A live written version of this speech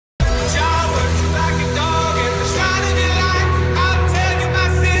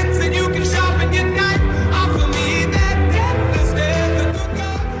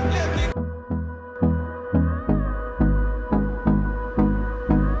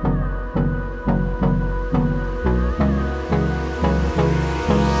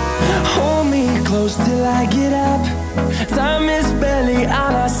close till I get up. Time is barely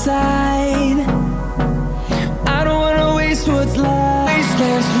on our side. I don't wanna waste what's left.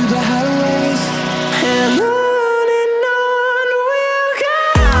 Wastelands through the highways, and on we'll go.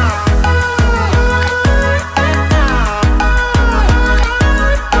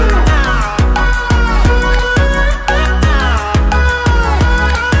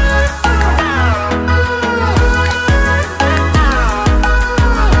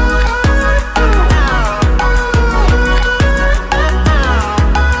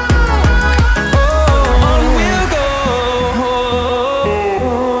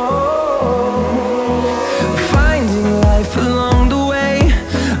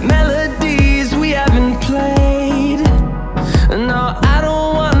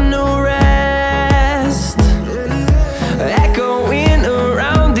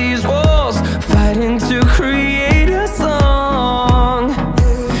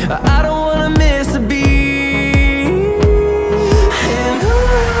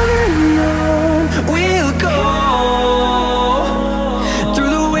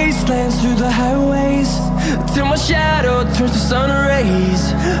 Through the highways, till my shadow turns to sun rays,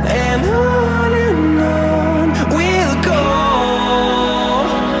 and on we'll go.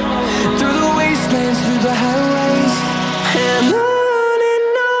 Through the wastelands, through the highways, and on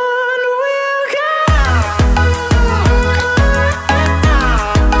we'll go.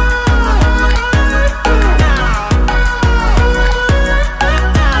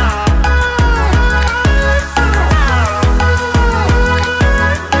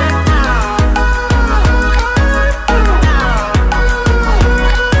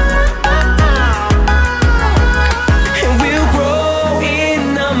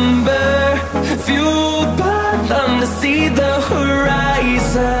 See the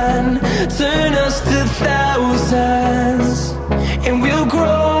horizon, turn us to thousands, and we'll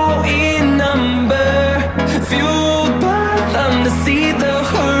grow in number, fueled by them. To see the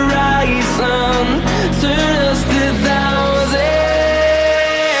horizon, turn us to thousands,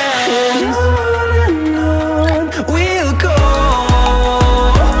 and on we'll go.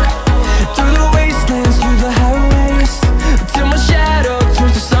 Through the wastelands, through the highways, till my shadow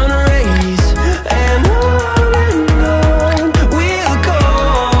turns to sun rays, and on.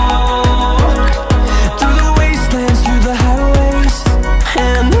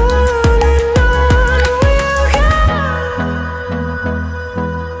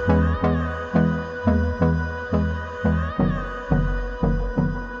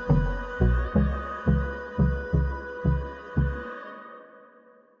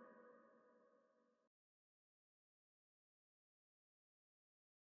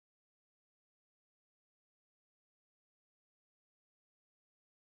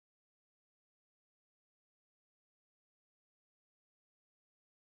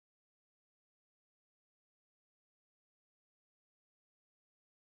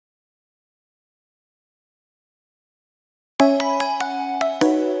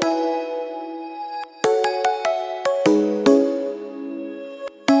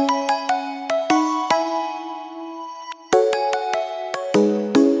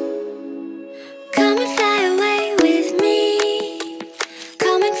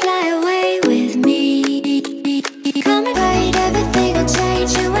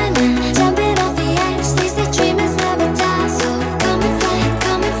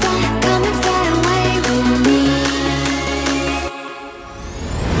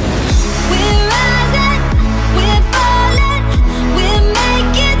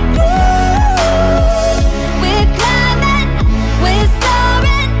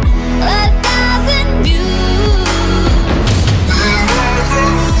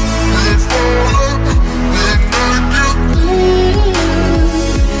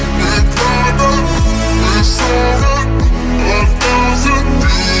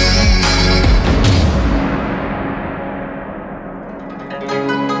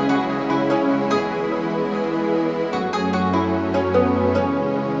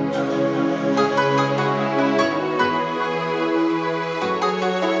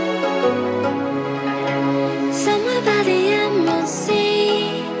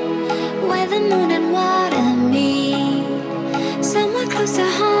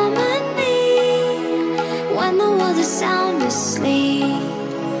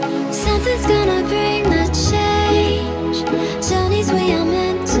 Something's gonna bring the change. Journeys we are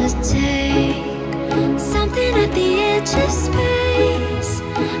meant to take. Something at the edge of space,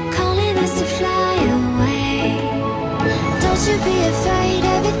 calling us to fly away. Don't you be afraid,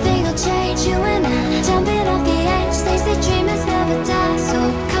 everything will change. You and I, jumping off the edge. They say dreamers never die. So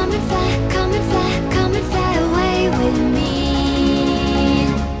come and fly, come and fly, come and fly away with me.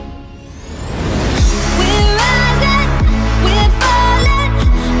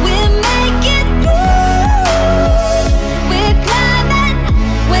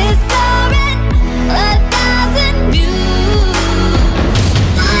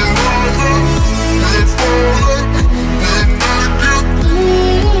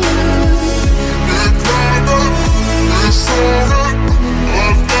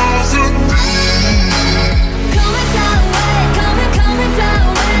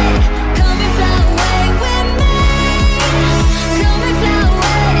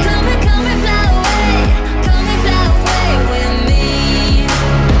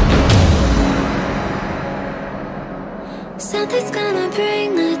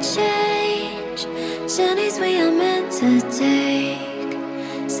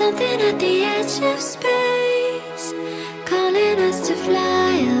 at the edge of space, calling us to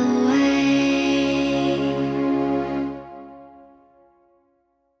fly away.